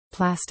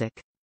Plastic.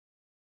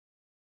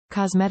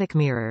 Cosmetic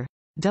mirror.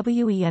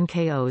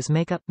 Wenko's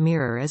makeup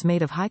mirror is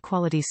made of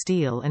high-quality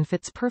steel and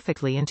fits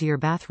perfectly into your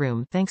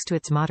bathroom thanks to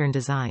its modern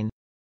design.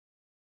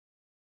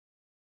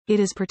 It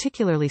is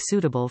particularly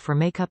suitable for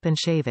makeup and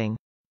shaving.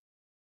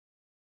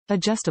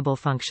 Adjustable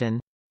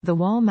function. The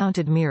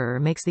wall-mounted mirror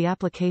makes the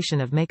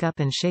application of makeup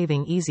and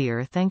shaving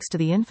easier thanks to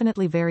the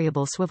infinitely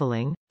variable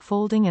swiveling,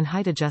 folding and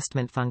height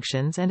adjustment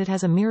functions, and it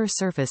has a mirror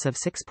surface of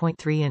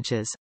 6.3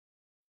 inches.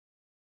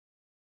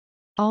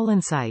 All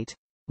in sight.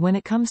 When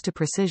it comes to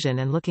precision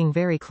and looking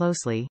very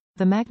closely,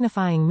 the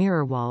magnifying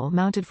mirror wall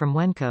mounted from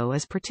Wenko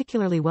is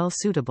particularly well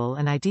suitable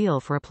and ideal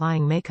for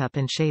applying makeup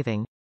and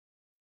shaving.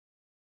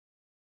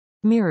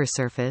 Mirror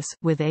surface,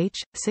 with H,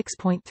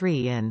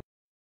 6.3 in.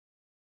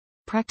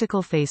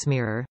 Practical face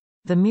mirror.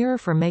 The mirror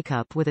for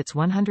makeup with its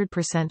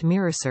 100%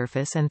 mirror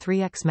surface and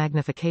 3x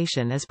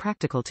magnification is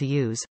practical to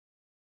use.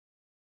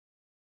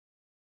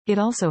 It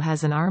also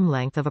has an arm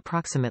length of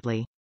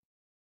approximately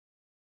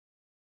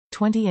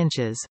 20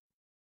 inches.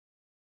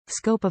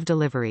 Scope of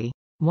delivery.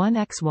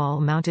 1x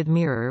wall-mounted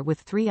mirror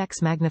with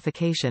 3x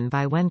magnification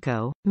by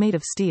Wenko, made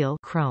of steel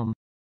chrome.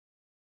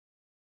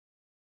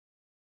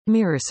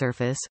 Mirror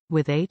surface,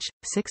 with H,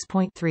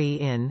 6.3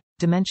 in,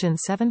 dimension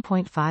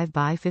 7.5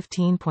 by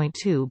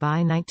 15.2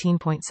 by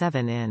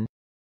 19.7 in.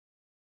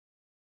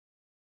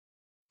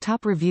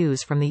 Top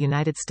reviews from the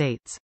United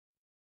States.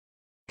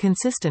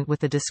 Consistent with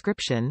the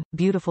description,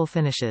 beautiful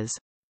finishes.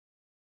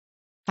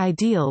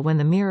 Ideal when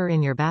the mirror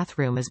in your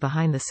bathroom is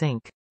behind the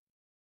sink.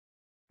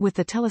 With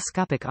the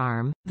telescopic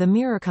arm, the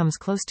mirror comes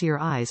close to your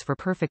eyes for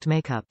perfect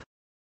makeup.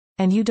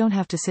 And you don't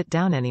have to sit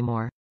down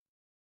anymore.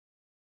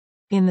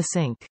 In the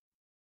sink.